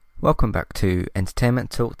Welcome back to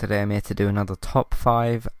Entertainment Talk. Today I'm here to do another top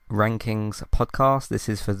 5 rankings podcast. This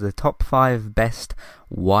is for the top 5 best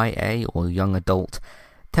YA or young adult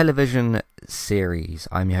television series.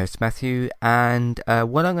 I'm your host Matthew, and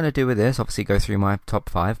what I'm going to do with this, obviously go through my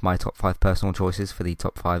top 5 personal choices for the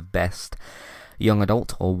top 5 best young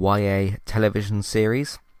adult or YA television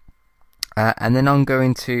series. And then I'm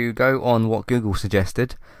going to go on what Google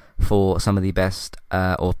suggested for some of the best,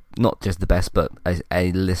 or not just the best, but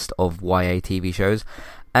a list of YA TV shows,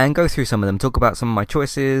 and go through some of them, talk about some of my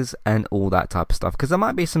choices and all that type of stuff, because there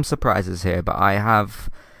might be some surprises here, but I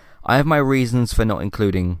have my reasons for not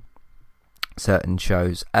including certain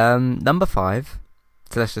shows. Number 5,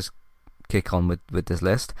 so let's just kick on with this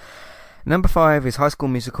list. Number 5 is High School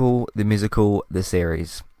Musical, the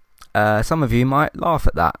series. Some of you might laugh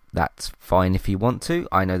at that. That's fine if you want to.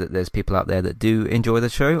 I know that there's people out there that do enjoy the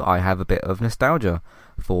show. I have a bit of nostalgia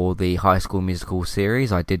for the High School Musical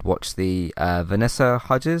series. I did watch the Vanessa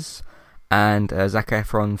Hudgens and Zac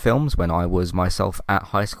Efron films when I was myself at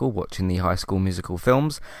high school watching the High School Musical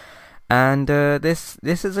films. And this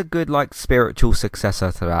is a good spiritual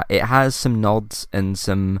successor to that. It has some nods and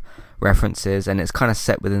some references, and it's kind of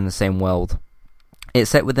set within the same world.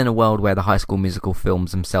 It's set within a world where the High School Musical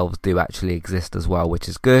films themselves do actually exist as well, which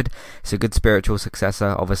is good. It's a good spiritual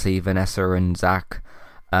successor. Obviously, Vanessa and Zach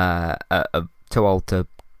are too old to,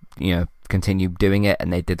 continue doing it,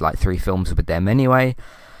 and they did 3 films with them anyway.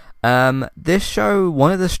 This show,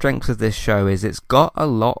 one of the strengths of this show is it's got a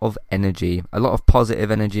lot of energy, a lot of positive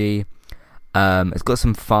energy. It's got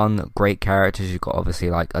some fun, great characters. You've got obviously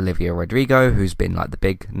Olivia Rodrigo, who's been the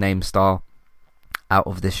big name star out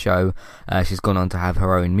of this show. She's gone on to have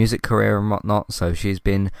her own music career and whatnot, so she's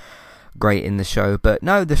been great in the show. But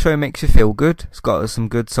no, the show makes you feel good. It's got some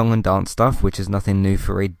good song and dance stuff, which is nothing new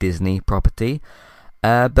for a Disney property.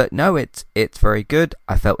 But no, it's very good.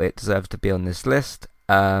 I felt it deserved to be on this list.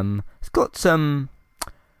 It's got some,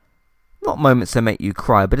 not moments that make you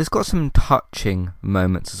cry, but it's got some touching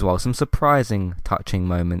moments as well, some surprising touching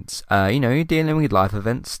moments. You're dealing with life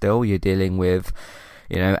events still. You're dealing with,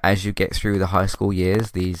 as you get through the high school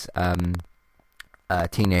years, these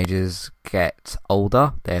teenagers get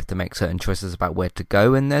older. They have to make certain choices about where to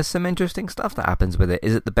go, and there's some interesting stuff that happens with it.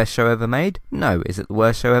 Is it the best show ever made? No. Is it the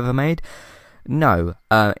worst show ever made? No.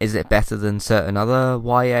 Is it better than certain other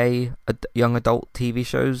YA young adult TV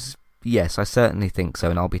shows? Yes, I certainly think so,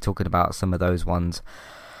 and I'll be talking about some of those ones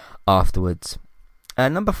afterwards.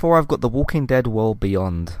 Number 4, I've got The Walking Dead World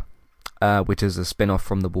Beyond, which is a spin-off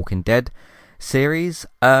from The Walking Dead series.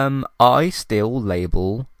 I still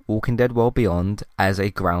label Walking Dead World Beyond as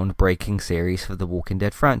a groundbreaking series for the Walking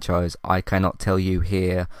Dead franchise. I cannot tell you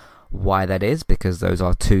here why that is, because those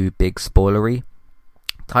are 2 big spoilery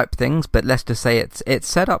type things, but let's just say it's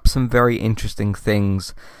set up some very interesting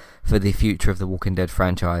things for the future of the Walking Dead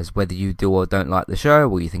franchise. Whether you do or don't like the show,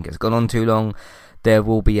 or you think it's gone on too long, there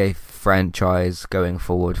will be a franchise going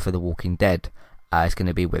forward for the Walking Dead. It's going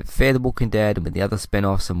to be with Fear the Walking Dead and with the other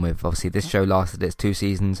spin-offs, and with obviously this show lasted its 2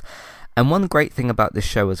 seasons. And one great thing about this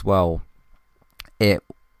show as well, it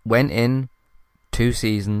went in 2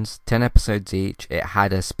 seasons, 10 episodes each. It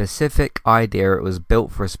had a specific idea. It was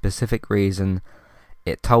built for a specific reason.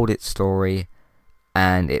 It told its story,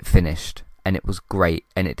 and it finished, and it was great,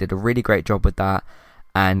 and it did a really great job with that,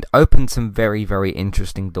 and opened some very, very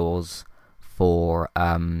interesting doors for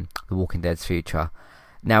The Walking Dead's future.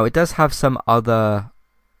 Now, it does have some other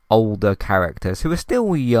older characters who are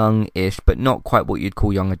still young-ish, but not quite what you'd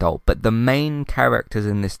call young adult. But the main characters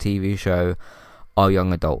in this TV show are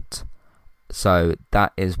young adults. So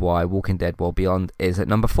that is why Walking Dead World Beyond is at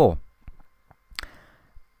number 4.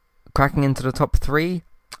 Cracking into the top 3,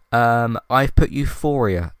 I've put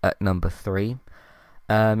Euphoria at number 3.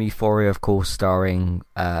 Euphoria, of course, starring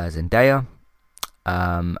Zendaya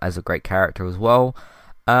as a great character as well.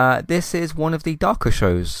 This is one of the darker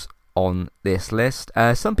shows on this list.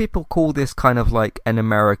 Some people call this kind of like an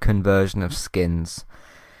American version of Skins.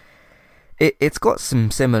 It's got some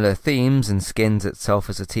similar themes, and Skins itself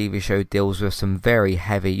as a TV show deals with some very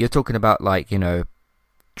heavy, you're talking about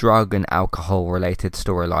drug and alcohol related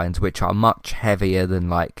storylines, which are much heavier than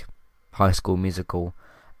High School Musical.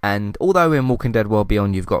 And although in Walking Dead World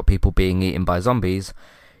Beyond you've got people being eaten by zombies,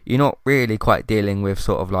 you're not really quite dealing with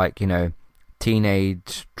sort of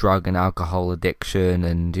teenage drug and alcohol addiction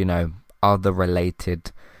and other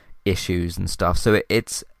related issues and stuff. So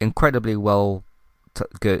it's incredibly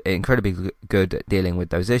incredibly good at dealing with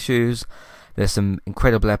those issues. There's some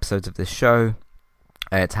incredible episodes of this show.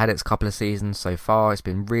 It's had its couple of seasons so far. It's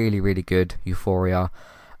been really, really good. Euphoria,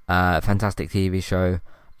 fantastic TV show.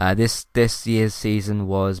 This year's season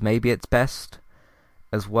was maybe its best.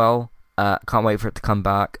 as well. Can't wait for it to come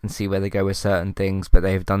back and see where they go with certain things. But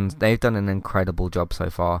they've done an incredible job so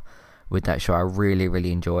far with that show. I really,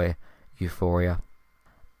 really enjoy Euphoria.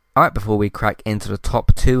 Alright, before we crack into the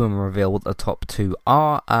top 2 and reveal what the top 2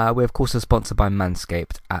 are, we of course are sponsored by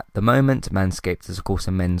Manscaped at the moment. Manscaped is of course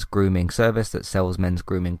a men's grooming service that sells men's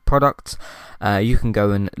grooming products. You can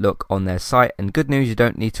go and look on their site, and good news, you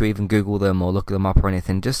don't need to even Google them or look them up or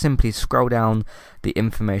anything. Just simply scroll down the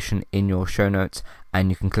information in your show notes and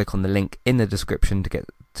you can click on the link in the description to get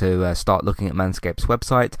to start looking at Manscaped's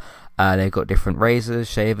website. They've got different razors,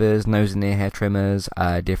 shavers, nose and ear hair trimmers,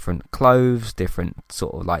 different clothes, different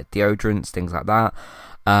sort of like deodorants, things like that.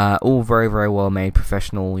 All very, very well made,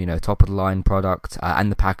 professional, top of the line product, and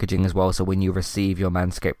the packaging as well. So when you receive your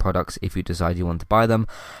Manscaped products, if you decide you want to buy them,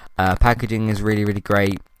 packaging is really, really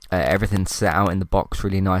great. Everything's set out in the box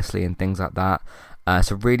really nicely and things like that.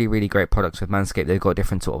 So really, really great products with Manscaped. They've got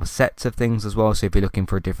different sort of sets of things as well. So if you're looking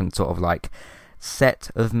for a different sort of like set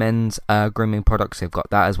of men's grooming products, they've got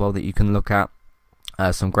that as well that you can look at.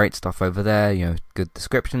 Some great stuff over there, good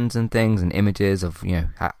descriptions and things and images of,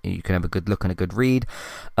 how you can have a good look and a good read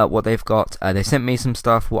at what they've got. They sent me some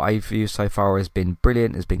stuff. What I've used so far has been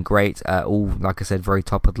brilliant, has been great. All, like I said, very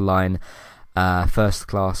top of the line, first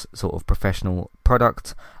class sort of professional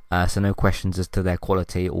product. So no questions as to their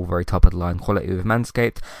quality, all very top of the line quality with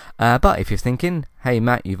Manscaped. But if you're thinking, hey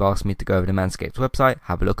Matt, you've asked me to go over to Manscaped's website,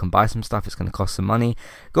 have a look and buy some stuff, it's going to cost some money,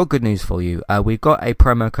 got good news for you. We've got a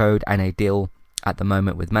promo code and a deal at the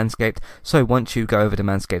moment with Manscaped. So once you go over to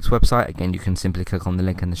Manscaped's website, again you can simply click on the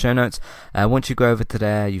link in the show notes. Once you go over to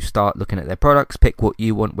there, you start looking at their products, pick what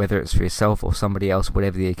you want, whether it's for yourself or somebody else,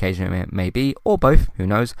 whatever the occasion may be, or both, who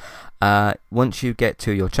knows. Once you get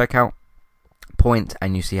to your checkout point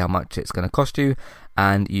and you see how much it's going to cost you,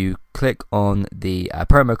 and you click on the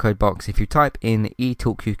promo code box. If you type in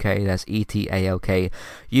eTalkUK, that's ETALK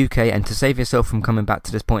UK, and to save yourself from coming back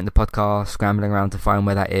to this point in the podcast, scrambling around to find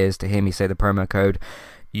where that is, to hear me say the promo code,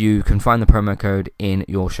 you can find the promo code in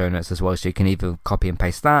your show notes as well. So you can either copy and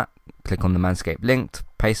paste that, click on the Manscaped link,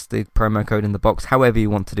 paste the promo code in the box, however you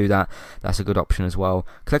want to do that, that's a good option as well.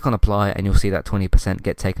 Click on apply and you'll see that 20%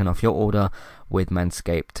 get taken off your order with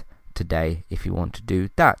Manscaped today if you want to do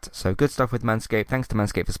that. So good stuff with Manscaped. Thanks to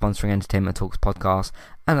Manscaped for sponsoring Entertainment Talks podcast,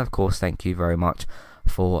 and of course thank you very much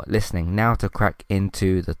for listening. Now to crack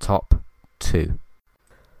into the top 2.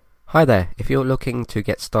 Hi there, if you're looking to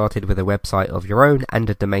get started with a website of your own and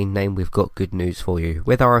a domain name, we've got good news for you.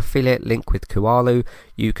 With our affiliate link with Kualu,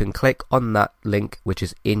 you can click on that link which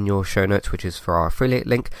is in your show notes, which is for our affiliate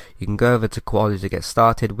link. You can go over to Kualu to get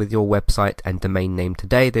started with your website and domain name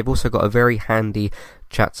today. They've also got a very handy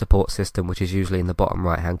chat support system, which is usually in the bottom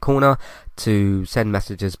right hand corner, to send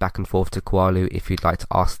messages back and forth to Kualu if you'd like to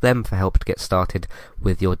ask them for help to get started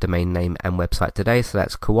with your domain name and website today. So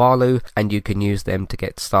that's Kualu, and you can use them to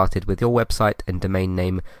get started with your website and domain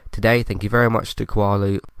name today. Thank you very much to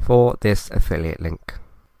Kualu for this affiliate link.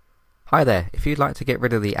 Hi there, if you'd like to get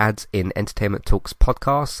rid of the ads in Entertainment Talks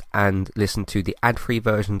podcasts and listen to the ad-free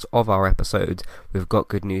versions of our episodes, we've got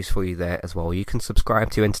good news for you there as well. You can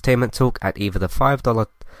subscribe to Entertainment Talk at either the $5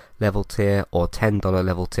 level tier or $10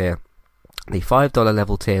 level tier. The $5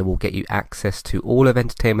 level tier will get you access to all of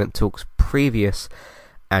Entertainment Talk's previous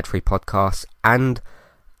ad-free podcasts and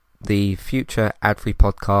the future ad-free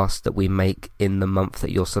podcasts that we make in the month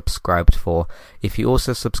that you're subscribed for. If you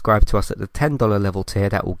also subscribe to us at the $10 level tier,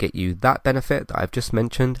 that will get you that benefit that I've just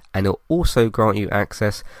mentioned, and it'll also grant you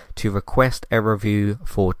access to request a review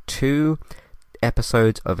for 2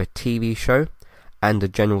 episodes of a TV show and a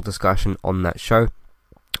general discussion on that show,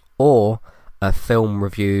 or a film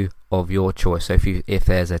review of your choice. So if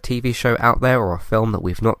there's a TV show out there or a film that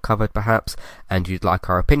we've not covered perhaps and you'd like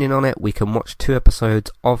our opinion on it, we can watch 2 episodes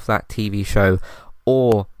of that TV show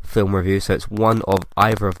or film review. So it's one of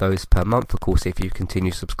either of those per month. Of course, if you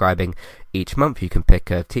continue subscribing each month, you can pick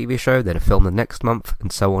a TV show, then a film the next month, and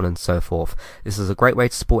so on and so forth. This is a great way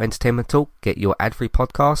to support Entertainment Talk, get your ad-free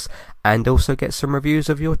podcasts, and also get some reviews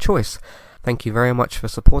of your choice. Thank you very much for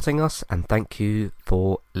supporting us, and thank you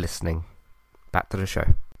for listening. Back to the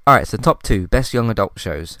show. Alright, so top 2 best young adult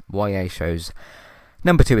shows, YA shows.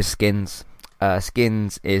 Number 2 is Skins.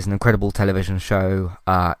 Skins is an incredible television show.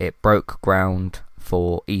 It broke ground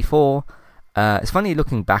for E4. It's funny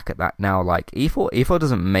looking back at that now, like E4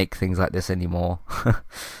 doesn't make things like this anymore.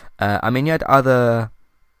 I mean, you had other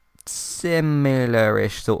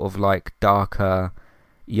similar-ish sort of like darker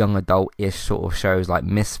young adult-ish sort of shows like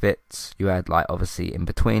Misfits. You had like obviously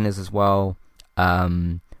In-Betweeners as well,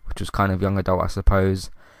 which was kind of young adult, I suppose.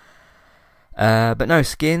 But no,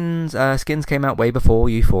 Skins. Skins came out way before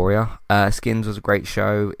Euphoria. Skins was a great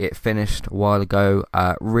show. It finished a while ago.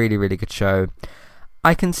 Really, really good show.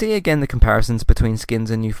 I can see again the comparisons between Skins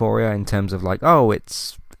and Euphoria in terms of like, oh,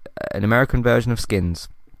 it's an American version of Skins.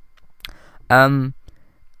 And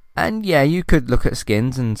yeah, you could look at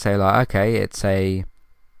Skins and say like, okay, it's a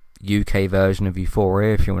UK version of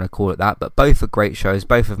Euphoria, if you want to call it that. But both are great shows.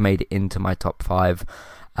 Both have made it into my top 5,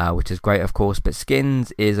 which is great, of course. But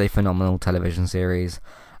Skins is a phenomenal television series,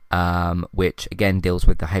 which again deals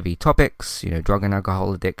with the heavy topics, drug and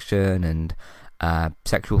alcohol addiction and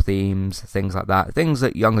sexual themes, things like that, things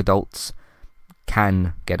that young adults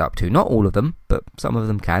can get up to. Not all of them, but some of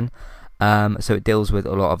them can. So it deals with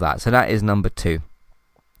a lot of that. So that is number 2.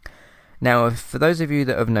 Now, for those of you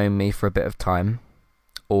that have known me for a bit of time,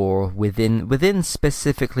 or within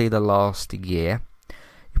specifically the last year,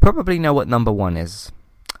 you probably know what number 1 is.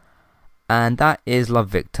 And that is Love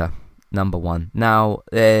Victor, number 1. Now,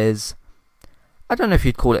 I don't know if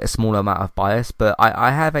you'd call it a small amount of bias, but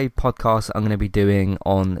I have a podcast I'm going to be doing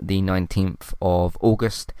on the 19th of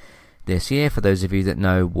August this year. For those of you that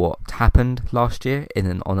know what happened last year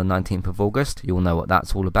on the 19th of August, you'll know what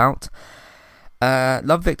that's all about.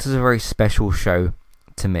 Love Victor is a very special show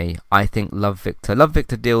to me. I think Love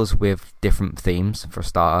Victor deals with different themes. For a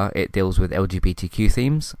starter, it deals with LGBTQ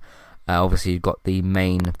themes. Obviously, you've got the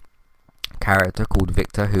main character called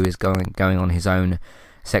Victor, who is going on his own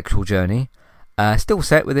sexual journey. Still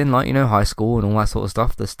set within high school and all that sort of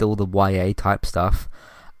stuff. There's still the YA type stuff,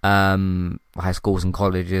 high schools and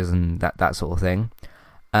colleges and that sort of thing.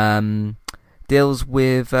 It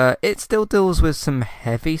still deals with some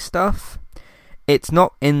heavy stuff. It's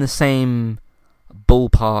not in the same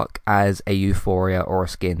ballpark as a Euphoria or a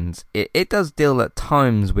Skins. It does deal at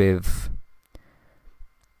times with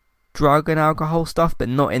drug and alcohol stuff, but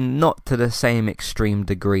not to the same extreme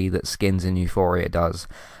degree that Skins and Euphoria does.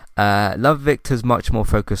 Love Victor's much more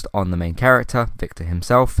focused on the main character, Victor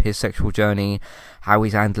himself, his sexual journey, how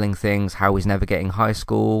he's handling things, how he's navigating high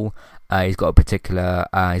school. He's got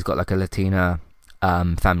like a Latina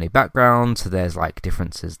family background, so there's like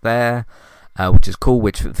differences there, which is cool,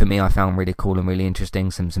 which for me I found really cool and really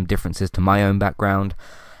interesting, some differences to my own background.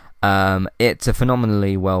 It's a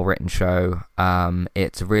phenomenally well written show.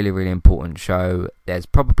 It's a really, really important show. There's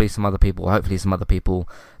probably hopefully some other people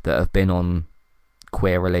that have been on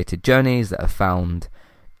queer related journeys that have found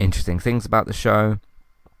interesting things about the show.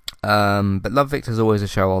 But Love Victor is always a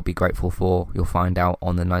show I'll be grateful for. You'll find out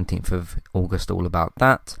on the 19th of August all about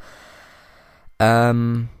that.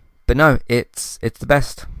 But no, it's the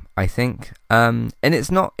best, I think. And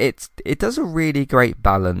it does a really great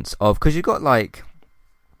balance of, because you've got like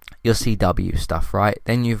your CW stuff, right?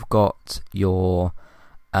 Then you've got your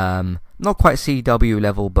not quite CW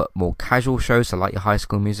level but more casual shows, so like your High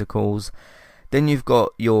School Musicals. Then you've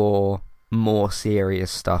got your more serious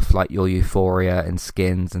stuff like your Euphoria and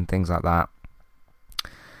Skins and things like that.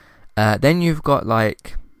 Then you've got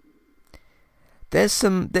like there's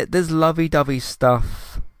lovey-dovey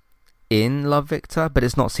stuff in Love Victor, but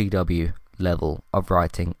it's not CW level of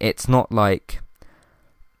writing. It's not like,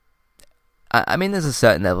 I mean, there's a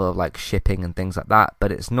certain level of like shipping and things like that,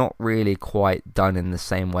 but it's not really quite done in the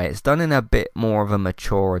same way. It's done in a bit more of a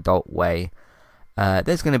mature adult way.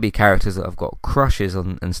 There's going to be characters that have got crushes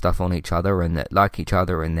and stuff on each other and that like each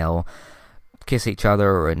other, and they'll kiss each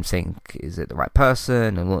other and think, is it the right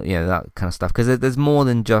person, and that kind of stuff, because there's more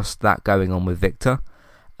than just that going on with Victor.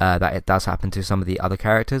 That it does happen to some of the other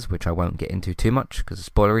characters, which I won't get into too much because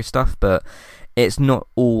of spoilery stuff, but it's not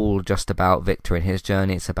all just about Victor and his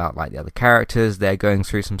journey. It's about like the other characters. They're going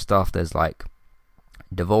through some stuff. There's like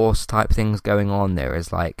divorce type things going on. There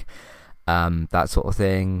is like that sort of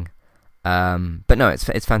thing. But no,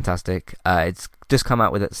 it's fantastic. It's just come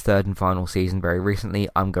out with its 3rd and final season very recently.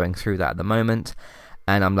 I'm going through that at the moment,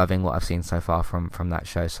 and I'm loving what I've seen so far from that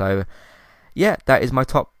show. So yeah, that is my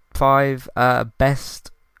top 5 best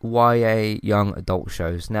YA young adult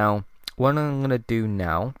shows. Now, what I'm going to do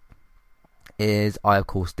now is I of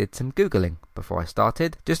course did some Googling before I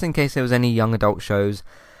started, just in case there was any young adult shows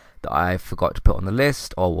that I forgot to put on the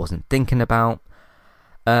list or wasn't thinking about.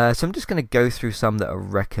 So I'm just going to go through some that are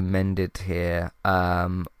recommended here.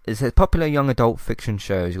 It says popular young adult fiction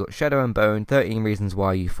shows. You've got Shadow and Bone, 13 Reasons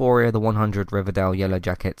Why, Euphoria, The 100, Riverdale, Yellow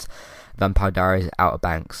Jackets, Vampire Diaries, Outer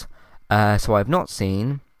Banks. So I've not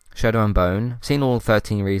seen Shadow and Bone, seen all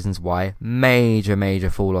 13 Reasons Why, major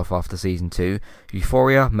fall off after season 2.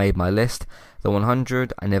 Euphoria made my list. The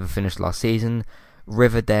 100, I never finished last season.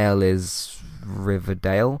 Riverdale is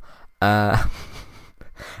Riverdale. And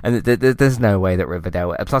there's no way that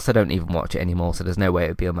Riverdale... Plus, I don't even watch it anymore, so there's no way it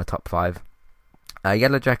would be on my top 5.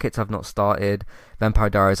 Yellow Jackets I've not started. Vampire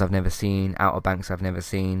Diaries I've never seen. Outer Banks I've never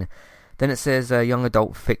seen. Then it says young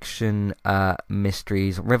adult fiction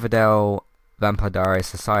mysteries. Riverdale, Vampire Diaries,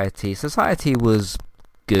 Society. Society was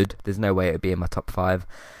good. There's no way it would be in my top 5.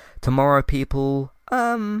 Tomorrow People. I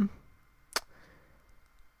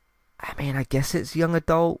mean, I guess it's young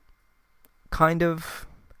adult, kind of.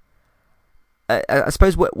 I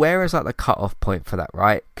suppose where is like the cut-off point for that,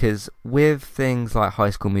 right? Because with things like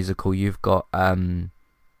High School Musical, you've got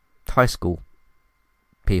high school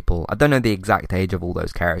people. I don't know the exact age of all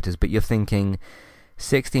those characters, but you're thinking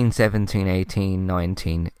 16, 17, 18,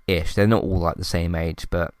 19-ish. They're not all like the same age,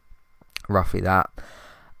 but roughly that.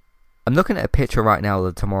 I'm looking at a picture right now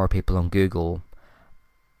of the Tomorrow People on Google.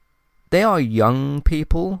 They are young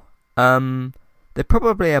people. They're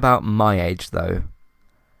probably about my age, though.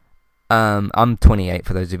 I'm 28,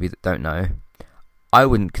 for those of you that don't know. I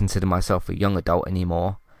wouldn't consider myself a young adult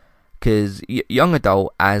anymore, because young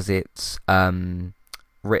adult, as it's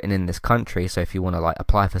written in this country, so if you want to like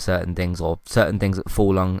apply for certain things, or certain things that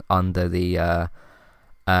fall under the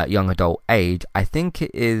young adult age, I think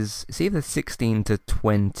it's either 16 to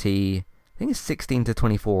 20, I think it's 16 to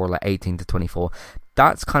 24 or like 18 to 24.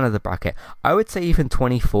 That's kind of the bracket. I would say even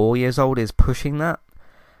 24 years old is pushing that.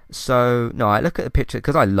 So, no, I look at the picture,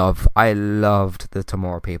 because I loved the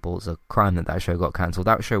Tomorrow People. It's a crime that show got cancelled.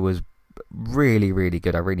 That show was really, really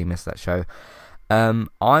good. I really missed that show.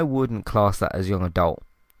 I wouldn't class that as young adult.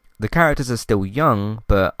 The characters are still young,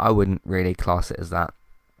 but I wouldn't really class it as that.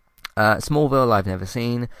 Smallville, I've never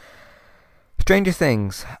seen. Stranger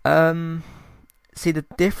Things. See, the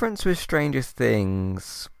difference with Stranger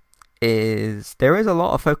Things is there is a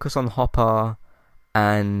lot of focus on Hopper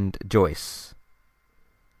and Joyce.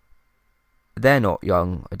 They're not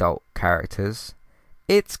young adult characters.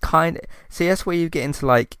 It's kind of... See, that's where you get into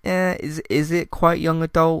like, is it quite young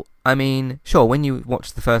adult? I mean, sure, when you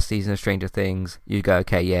watch the first season of Stranger Things, you go,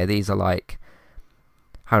 okay, yeah, these are like...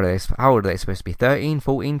 How old are they supposed to be? 13,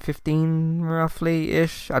 14, 15,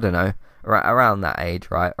 roughly-ish? I don't know. Around that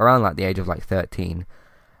age, right? Around like the age of like 13.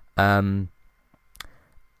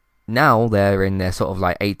 Now they're in their sort of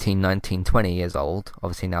like 18, 19, 20 years old.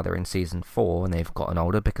 Obviously now they're in season 4 and they've gotten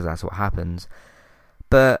older because that's what happens.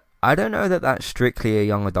 But I don't know that that's strictly a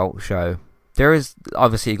young adult show. There is,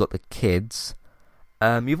 obviously, you've got the kids.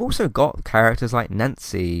 You've also got characters like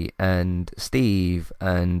Nancy and Steve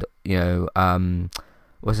and, you know,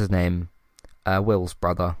 what's his name? Will's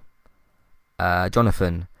brother.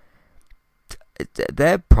 Jonathan.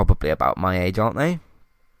 They're probably about my age, aren't they?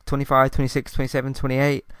 25, 26, 27,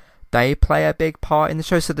 28. They play a big part in the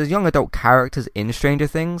show. So there's young adult characters in Stranger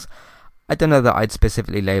Things. I don't know that I'd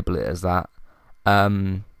specifically label it as that.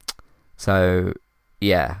 So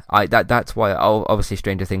yeah, that's why obviously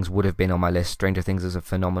Stranger Things would have been on my list. Stranger Things is a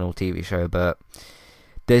phenomenal TV show, but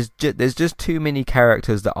there's just too many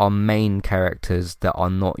characters that are main characters that are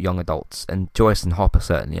not young adults. And Joyce and Hopper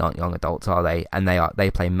certainly aren't young adults, are they? And they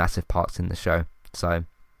play massive parts in the show. So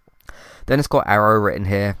then it's got Arrow written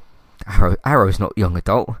here. Arrow's not young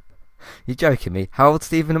adult. You're joking me. How old's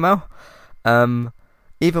Stephen Amell?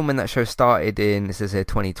 Even when that show started in, it says here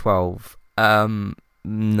 2012.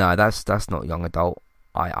 No, that's not young adult.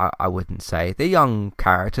 I wouldn't say. They're young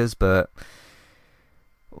characters, but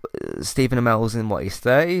Stephen Amell's in what, his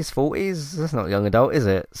 30s, 40s? That's not young adult, is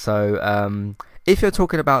it? So if you're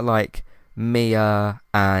talking about like Mia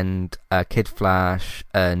and Kid Flash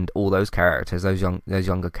and all those characters, those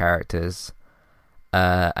younger characters,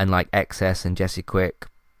 and like XS and Jesse Quick,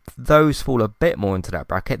 those fall a bit more into that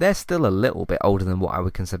bracket. They're still a little bit older than what I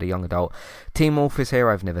would consider young adult. Teen Wolf is here.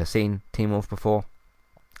 I've never seen Teen Wolf before.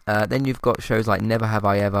 Then you've got shows like Never Have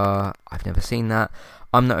I Ever. I've never seen that.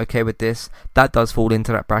 I'm Not Okay With This. That does fall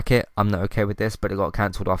into that bracket. I'm Not Okay With This, but it got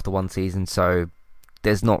cancelled after one season, so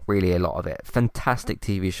there's not really a lot of it. Fantastic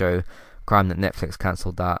TV show. Crime that Netflix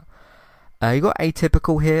cancelled that. You got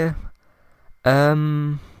Atypical here.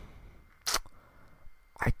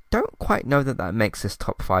 I don't quite know that makes this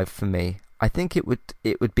top 5 for me. I think it would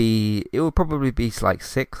probably be like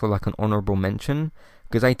 6 or like an honourable mention,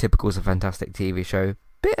 because Atypical is a fantastic TV show.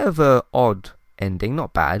 Bit of a odd ending,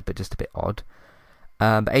 not bad, but just a bit odd.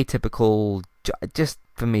 But Atypical, just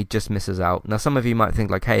for me, just misses out. Now some of you might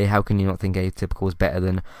think like, hey, how can you not think Atypical is better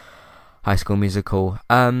than High School Musical?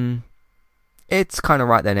 It's kind of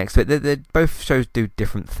right there next to it. Both shows do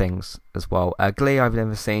different things as well. Glee, I've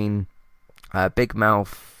never seen. Big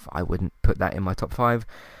Mouth, I wouldn't put that in my top 5.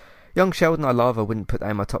 Young Sheldon, I love. I wouldn't put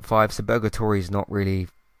that in my top 5. Suburgatory is not really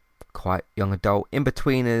quite young adult.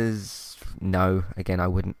 In-Betweeners, no. Again, I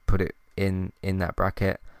wouldn't put it in that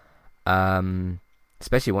bracket.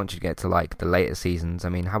 especially once you get to like the later seasons. I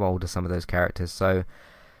mean, how old are some of those characters? So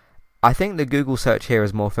I think the Google search here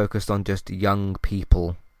is more focused on just young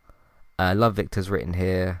people. Love Victor's written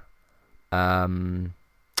here.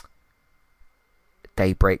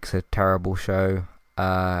 Daybreak's a terrible show.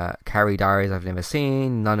 Carrie Diaries I've never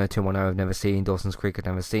seen. 90210 I've never seen. Dawson's Creek I've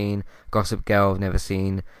never seen. Gossip Girl I've never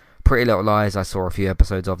seen. Pretty Little Lies I saw a few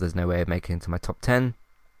episodes of. There's no way of making it into my top 10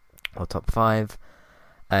 or top 5.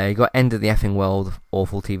 You got End of the Effing World,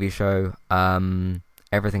 awful TV show.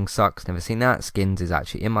 Everything Sucks, never seen that. Skins is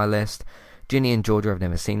actually in my list. Ginny and Georgia, I've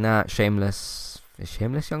never seen that. Shameless, is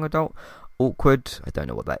Shameless young adult? Awkward, I don't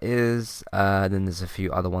know what that is. Then there's a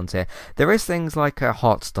few other ones here. There is things like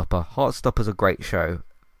Heartstopper. Heartstopper's a great show.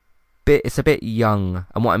 It's a bit young,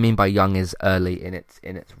 and what I mean by young is early in its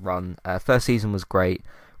run. First season was great.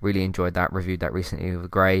 Really enjoyed that. Reviewed that recently with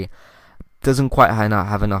Gray. Doesn't quite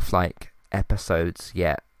have enough like episodes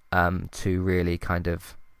yet to really kind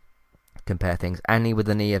of compare things. Annie with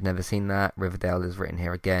an E, I've never seen that. Riverdale is written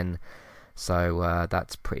here again. So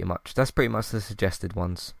that's pretty much the suggested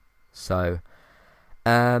ones. So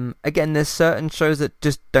again, there's certain shows that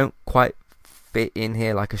just don't quite fit in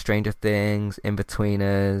here, like a Stranger Things,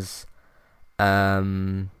 In-Betweeners.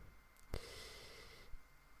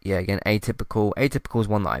 Yeah, again, Atypical. Atypical is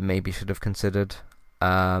one that I maybe should have considered.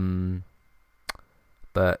 But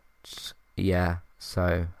yeah,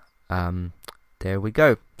 so there we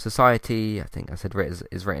go. Society, I think I said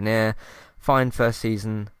is written here. Fine, first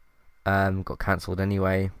season. Got cancelled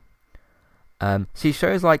anyway. See,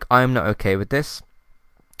 shows like I'm Not Okay With This.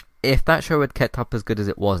 If that show had kept up as good as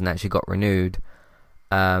it was and actually got renewed,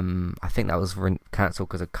 I think that was cancelled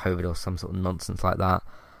because of COVID or some sort of nonsense like that.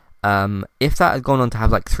 If that had gone on to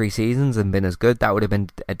have like 3 seasons and been as good, that would have been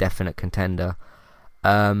a definite contender.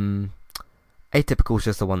 Atypical is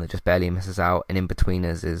just the one that just barely misses out, and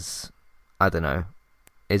In-Betweeners is, I don't know,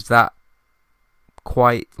 is that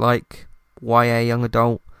quite like YA young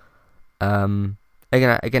adult? Again,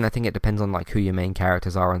 I think it depends on like who your main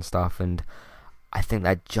characters are and stuff, and I think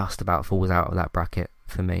that just about falls out of that bracket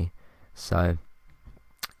for me. So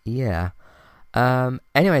yeah.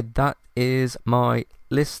 Anyway, that is my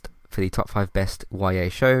list for the top 5 best YA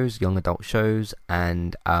shows, young adult shows,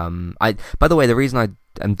 and by the way, the reason I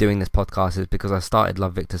am doing this podcast is because I started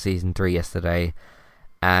Love Victor season 3 yesterday,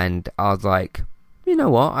 and I was like, you know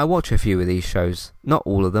what, I watch a few of these shows, not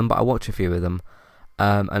all of them, but I watch a few of them,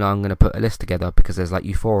 and I'm going to put a list together because there's like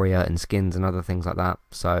Euphoria and Skins and other things like that.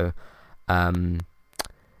 So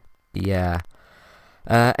yeah.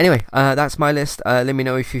 Anyway, that's my list. Let me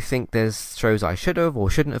know if you think there's shows I should have or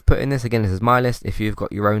shouldn't have put in this. Again, this is my list. If you've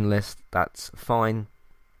got your own list, that's fine.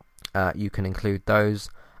 You can include those.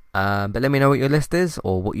 But let me know what your list is,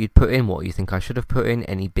 or what you'd put in, what you think I should have put in,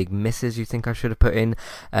 any big misses you think I should have put in.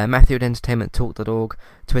 Matthew at entertainmenttalk.org,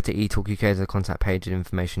 Twitter eTalkUK is a contact page and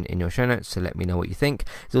information in your show notes, so let me know what you think.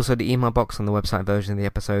 There's also the email box on the website version of the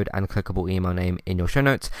episode and a clickable email name in your show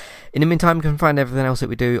notes. In the meantime, you can find everything else that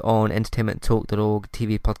we do on entertainmenttalk.org,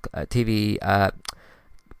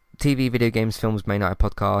 TV, video games, films, main night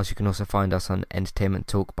podcast. You can also find us on Entertainment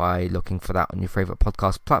Talk by looking for that on your favourite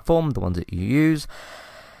podcast platform, the ones that you use.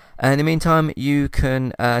 In the meantime, you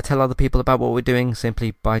can tell other people about what we're doing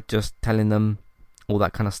simply by just telling them all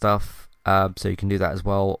that kind of stuff. So you can do that as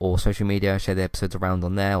well, or social media, share the episodes around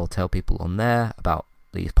on there, or tell people on there about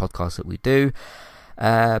these podcasts that we do.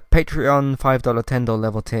 Patreon, $5, $10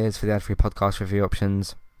 level tiers for the ad-free podcast review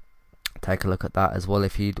options. Take a look at that as well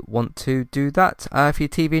if you'd want to do that. For your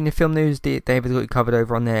TV and your film news, David's got you covered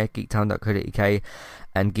over on there, geektown.co.uk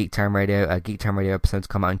and Geektown Radio. Geektown Radio episodes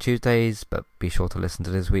come out on Tuesdays, but be sure to listen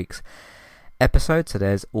to this week's episode. So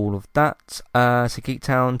there's all of that. So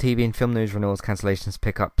Geektown, TV and film news, renewals, cancellations,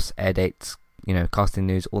 pickups, air dates, casting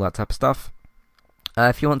news, all that type of stuff.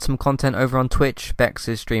 If you want some content over on Twitch, Bex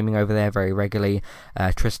is streaming over there very regularly.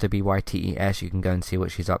 Trista BYTES, you can go and see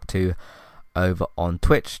what she's up to over on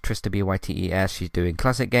Twitch. Trista BYTES, she's doing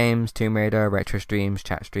classic games, Tomb Raider, retro streams,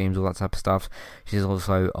 chat streams, all that type of stuff. She's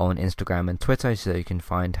also on Instagram and Twitter, so you can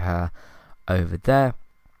find her over there.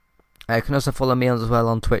 You can also follow me as well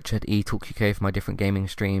on Twitch at eTalkUK for my different gaming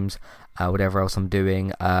streams, whatever else I'm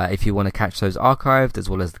doing. If you want to catch those archived, as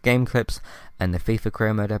well as the game clips and the FIFA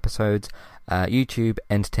Career Mode episodes, YouTube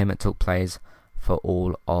Entertainment Talk Plays for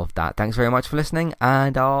all of that. Thanks very much for listening,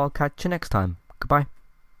 and I'll catch you next time. Goodbye.